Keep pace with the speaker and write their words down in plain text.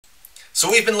So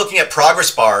we've been looking at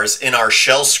progress bars in our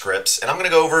shell scripts, and I'm going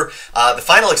to go over the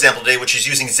final example today, which is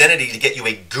using Zenity to get you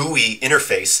a GUI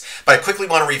interface. But I quickly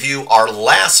want to review our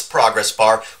last progress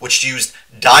bar, which used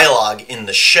dialog in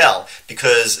the shell,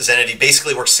 because Zenity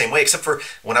basically works the same way, except for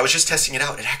when I was just testing it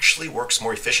out, it actually works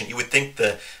more efficient. You would think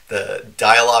the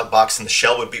dialog box in the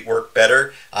shell would work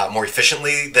better, more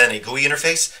efficiently than a GUI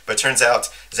interface, but it turns out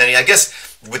Zenity, I guess,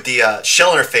 with the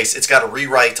shell interface, it's got to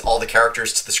rewrite all the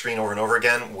characters to the screen over and over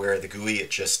again, where the GUI, it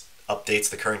just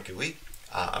updates the current GUI.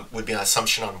 Would be an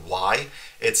assumption on why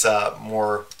it's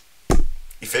more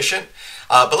efficient.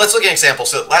 But let's look at an example.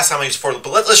 So last time I used for loop,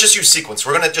 but let's just use sequence.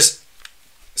 We're going to just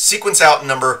sequence out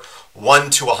number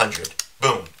 1 to 100.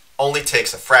 Boom. Only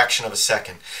takes a fraction of a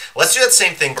second. Let's do that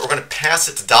same thing, but we're going to pass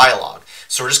it to dialog.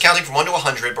 So we're just counting from 1 to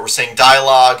 100, but we're saying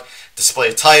dialog, display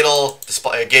a title,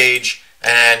 display a gauge,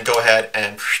 and go ahead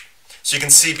and... So you can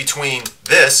see between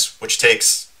this, which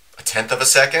takes 1/10 of a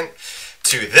second,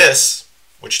 to this,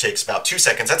 which takes about 2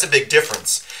 seconds, that's a big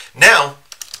difference. Now,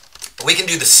 we can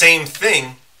do the same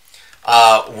thing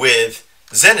with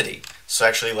Zenity. So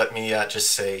actually, let me just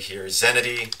say here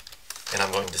Zenity, and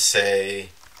I'm going to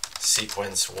say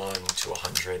sequence 1 to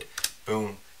 100.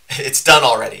 Boom. It's done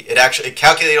already. It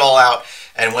calculated all out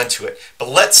and went to it. But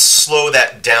let's slow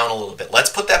that down a little bit. Let's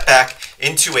put that back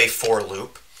into a for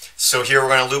loop. So here we're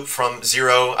going to loop from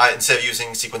 0. Instead of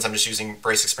using sequence, I'm just using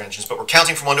brace expansions. But we're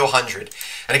counting from 1 to 100.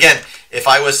 And again, if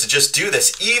I was to just do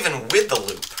this, even with the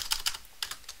loop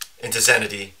into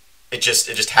Zenity, it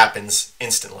just happens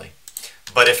instantly.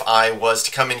 But if I was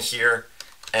to come in here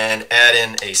and add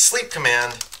in a sleep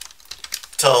command,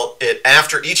 till it,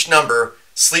 after each number,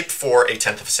 sleep for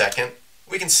 1/10 of a second,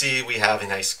 we can see we have a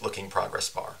nice looking progress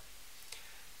bar.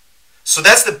 So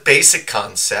that's the basic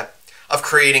concept of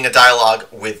creating a dialog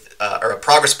with, or a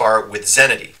progress bar with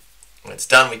Zenity. When it's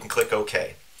done, we can click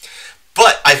OK.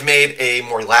 But I've made a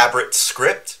more elaborate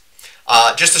script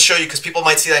just to show you, because people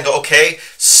might see that and go, okay,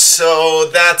 so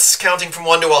that's counting from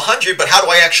 1 to 100, but how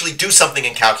do I actually do something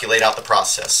and calculate out the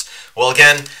process? Well,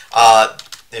 again,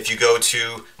 if you go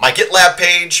to my GitLab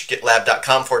page,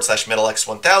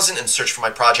 gitlab.com/metalx1000, and search for my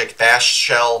project bash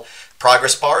shell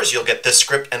progress bars, you'll get this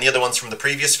script and the other ones from the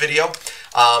previous video.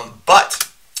 But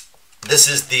this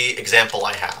is the example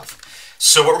I have.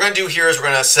 So what we're going to do here is we're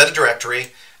going to set a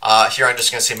directory. Here I'm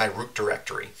just going to say my root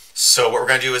directory. So what we're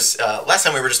going to do is, last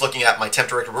time we were just looking at my temp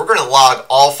directory, we're going to log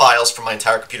all files from my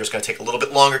entire computer. It's going to take a little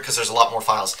bit longer because there's a lot more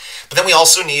files. But then we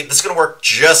also need, this is going to work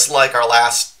just like our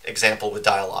last example with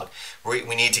dialog.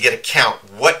 We need to get a count.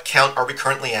 What count are we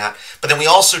currently at? But then we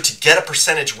also, to get a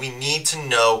percentage, we need to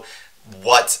know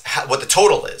what the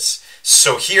total is.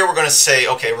 So here we're going to say,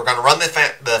 okay, we're going to run the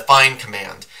find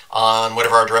command on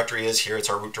whatever our directory is. Here it's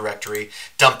our root directory.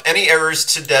 Dump any errors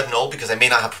to dev null, because I may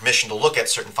not have permission to look at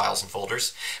certain files and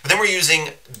folders. But then we're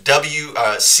using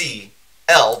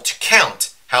WCL to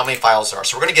count how many files there are.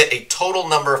 So we're going to get a total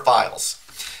number of files.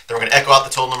 Then we're going to echo out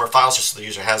the total number of files just so the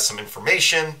user has some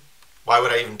information. Why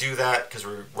would I even do that? Because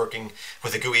we're working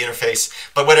with a GUI interface,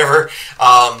 but whatever.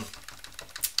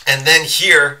 And then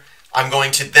here, I'm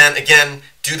going to then again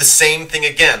do the same thing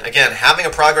again. Again, having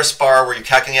a progress bar where you're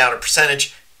calculating out a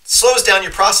percentage slows down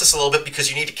your process a little bit, because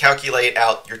you need to calculate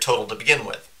out your total to begin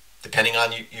with. Depending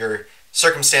on your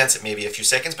circumstance, it may be a few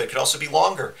seconds, but it could also be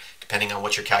longer, depending on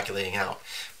what you're calculating out.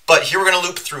 But here we're going to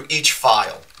loop through each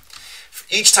file. For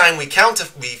each time we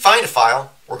find a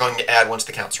file, we're going to add 1 to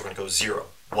the count. So we're going to go 0,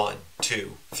 1,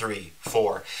 2, 3,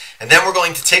 4. And then we're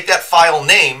going to take that file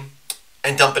name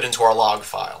and dump it into our log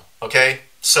file. Okay?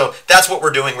 So that's what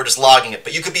we're doing. We're just logging it.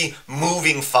 But you could be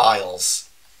moving files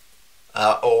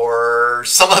or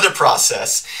some other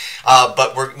process.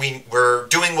 But we're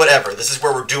doing whatever. This is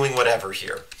where we're doing whatever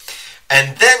here.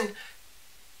 And then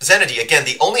Zenity, again,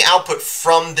 the only output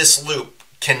from this loop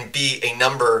can be a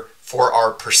number for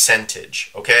our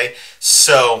percentage. Okay?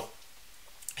 So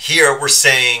here we're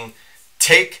saying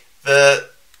take the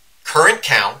current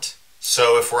count.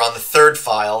 So if we're on the 3rd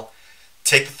file,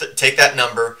 take that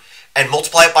number and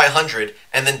multiply it by 100,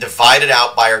 and then divide it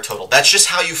out by our total. That's just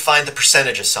how you find the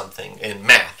percentage of something in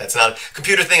math. That's not a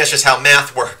computer thing, that's just how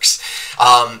math works.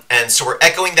 And so we're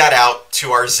echoing that out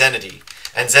to our Zenity.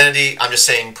 And Zenity, I'm just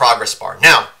saying progress bar.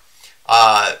 Now,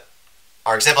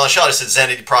 our example on the shell just says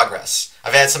Zenity progress.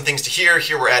 I've added some things to here.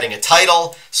 Here we're adding a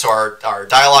title. So our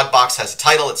dialog box has a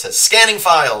title. It says scanning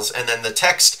files, and then the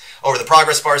text over the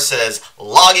progress bar says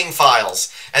logging files.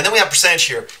 And then we have percentage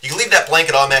here. You can leave that blank,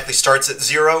 it automatically starts at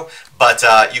 0, but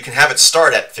you can have it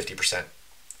start at 50%,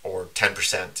 or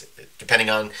 10%, depending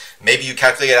on, maybe you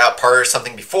calculated out part of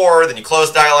something before, then you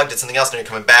close dialog, did something else, and you're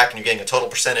coming back and you're getting a total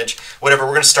percentage, whatever.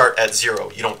 We're going to start at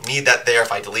 0. You don't need that there.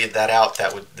 If I deleted that out,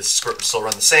 this script would still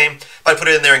run the same. But I put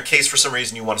it in there in case for some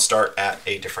reason you want to start at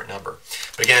a different number.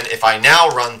 But again, if I now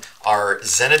run our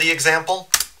Zenity example,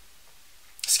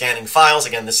 scanning files,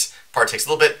 again, this part takes a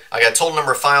little bit. I got a total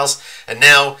number of files, and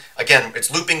now, again, it's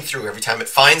looping through. Every time it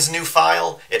finds a new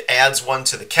file, it adds one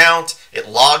to the count, it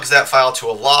logs that file to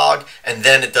a log, and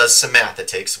then it does some math. It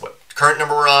takes what current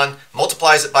number we're on,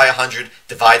 multiplies it by 100,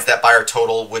 divides that by our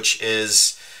total, which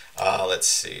is, let's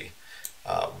see,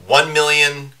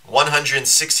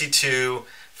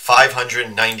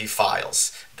 1,162,590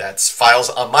 files. That's files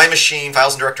on my machine,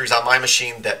 files and directories on my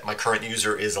machine that my current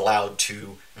user is allowed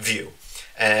to view.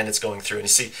 And it's going through, and you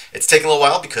see it's taking a little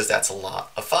while because that's a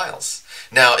lot of files.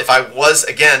 Now, if I was,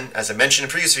 again, as I mentioned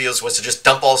in previous videos, was to just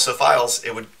dump all the files,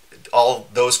 it would, all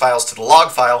those files to the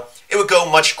log file, it would go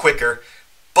much quicker.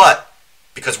 But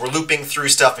because we're looping through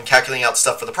stuff and calculating out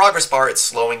stuff for the progress bar, it's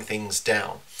slowing things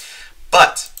down.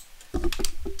 But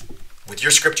with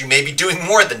your script, you may be doing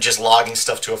more than just logging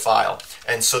stuff to a file.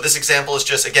 And so this example is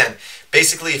just, again,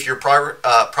 basically if you're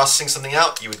processing something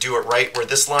out, you would do it right where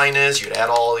this line is. You'd add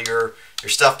all your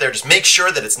stuff there. Just make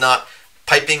sure that it's not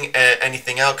piping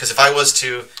anything out, because if I was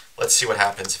to, let's see what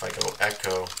happens if I go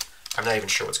echo. I'm not even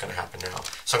sure what's going to happen now.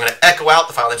 So I'm going to echo out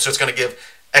the file name. So it's going to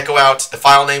echo out the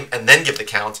file name and then give the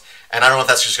count. And I don't know if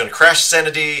that's just going to crash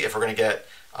Zenity, if we're going to get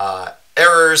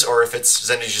errors, or if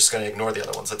Zenity's just going to ignore the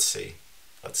other ones. Let's see.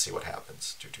 Let's see what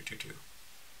happens.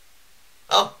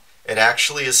 Oh, it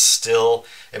actually is still,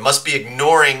 it must be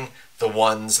ignoring the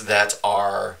ones that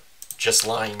are just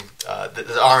line,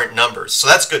 that aren't numbers. So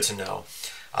that's good to know.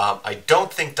 I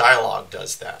don't think dialog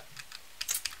does that.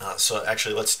 So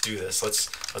actually, let's do this.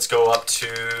 Let's go up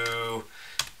to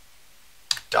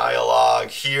dialog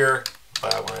here,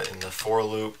 but I want it in the for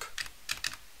loop.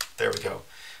 There we go.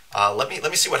 Let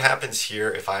me see what happens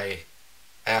here if I,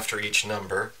 after each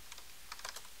number,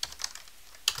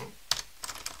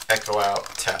 echo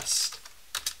out test.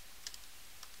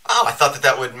 Oh, I thought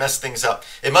that would mess things up.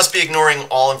 It must be ignoring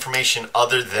all information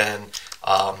other than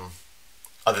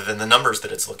the numbers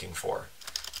that it's looking for.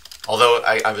 Although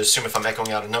I would assume if I'm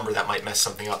echoing out a number, that might mess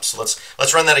something up. So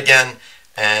let's run that again,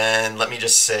 and let me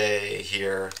just say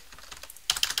here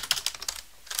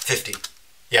 50.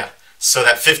 Yeah. So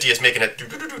that 50 is making it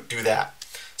do that.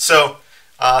 So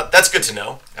that's good to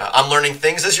know. I'm learning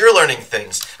things as you're learning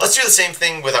things. Let's do the same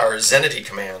thing with our Zenity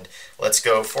command. Let's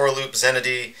go for loop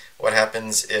Zenity. What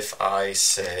happens if I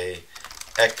say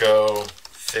echo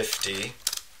 50?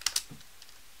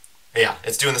 Yeah,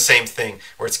 it's doing the same thing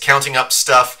where it's counting up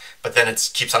stuff, but then it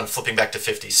keeps on flipping back to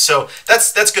 50. So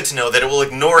that's good to know that it will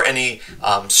ignore any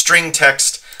string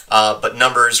text, but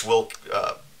numbers will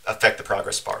affect the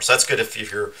progress bar. So that's good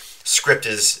if your script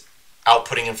is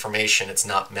outputting information, it's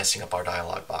not messing up our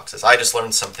dialog boxes. I just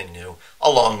learned something new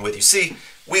along with you. See,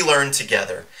 we learn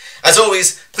together. As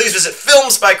always, please visit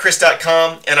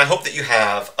filmsbychris.com, and I hope that you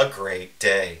have a great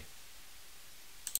day.